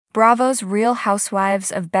Bravo's Real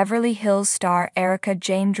Housewives of Beverly Hills star Erika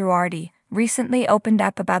Jayne Girardi recently opened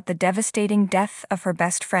up about the devastating death of her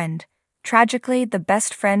best friend. Tragically, the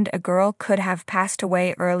best friend, a girl, could have passed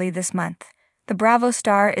away early this month. The Bravo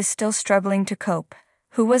star is still struggling to cope.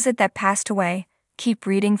 Who was it that passed away? Keep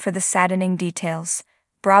reading for the saddening details.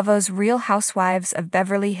 Bravo's Real Housewives of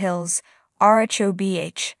Beverly Hills,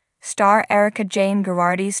 Rhobh, star Erika Jayne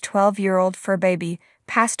Girardi's 12-year-old fur baby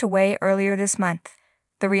passed away earlier this month.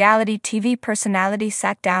 The reality TV personality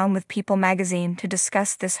sat down with People magazine to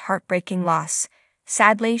discuss this heartbreaking loss.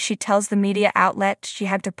 Sadly, she tells the media outlet she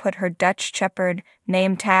had to put her Dutch shepherd,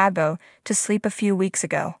 named Thiago, to sleep a few weeks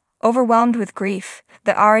ago. Overwhelmed with grief,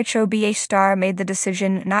 the Rhobh star made the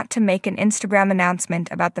decision not to make an Instagram announcement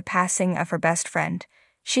about the passing of her best friend.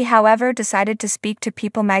 She, however, decided to speak to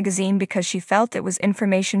People magazine because she felt it was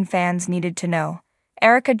information fans needed to know.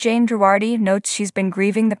 Erika Jayne Girardi notes she's been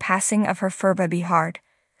grieving the passing of her fur baby hard,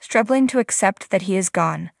 struggling to accept that he is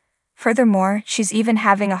gone. Furthermore, she's even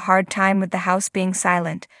having a hard time with the house being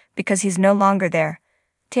silent because he's no longer there.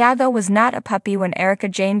 Thiago was not a puppy when Erika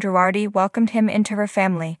Jayne Girardi welcomed him into her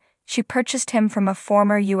family. She purchased him from a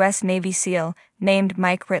former U.S. Navy SEAL named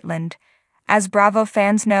Mike Ritland. As Bravo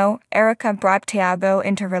fans know, Erika brought Thiago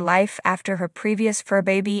into her life after her previous fur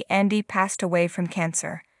baby Andy passed away from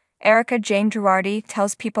cancer. Erika Jayne Girardi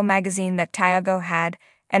tells People magazine that Thiago had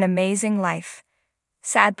an amazing life.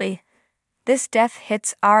 Sadly, this death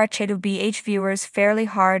hits Rhobh viewers fairly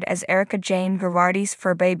hard, as Erika Jayne Girardi's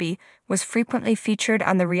fur baby was frequently featured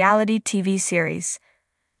on the reality TV series.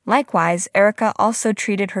 Likewise, Erika also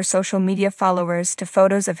treated her social media followers to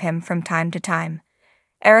photos of him from time to time.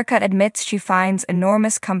 Erika admits she finds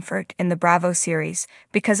enormous comfort in the Bravo series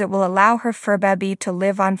because it will allow her fur baby to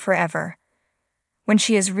live on forever. When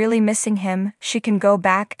she is really missing him, she can go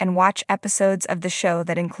back and watch episodes of the show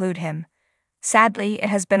that include him. Sadly, it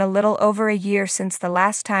has been a little over a year since the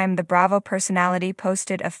last time the Bravo personality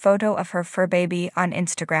posted a photo of her fur baby on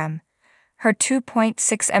Instagram. Her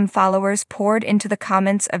 2.6 million followers poured into the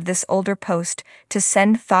comments of this older post to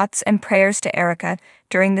send thoughts and prayers to Erika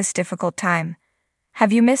during this difficult time.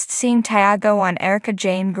 Have you missed seeing Thiago on Erika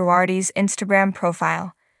Jayne Girardi's Instagram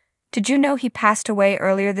profile? Did you know he passed away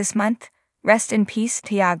earlier this month? Rest in peace,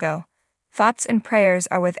 Thiago. Thoughts and prayers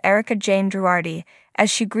are with Erika Jayne Girardi as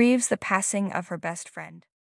she grieves the passing of her best friend.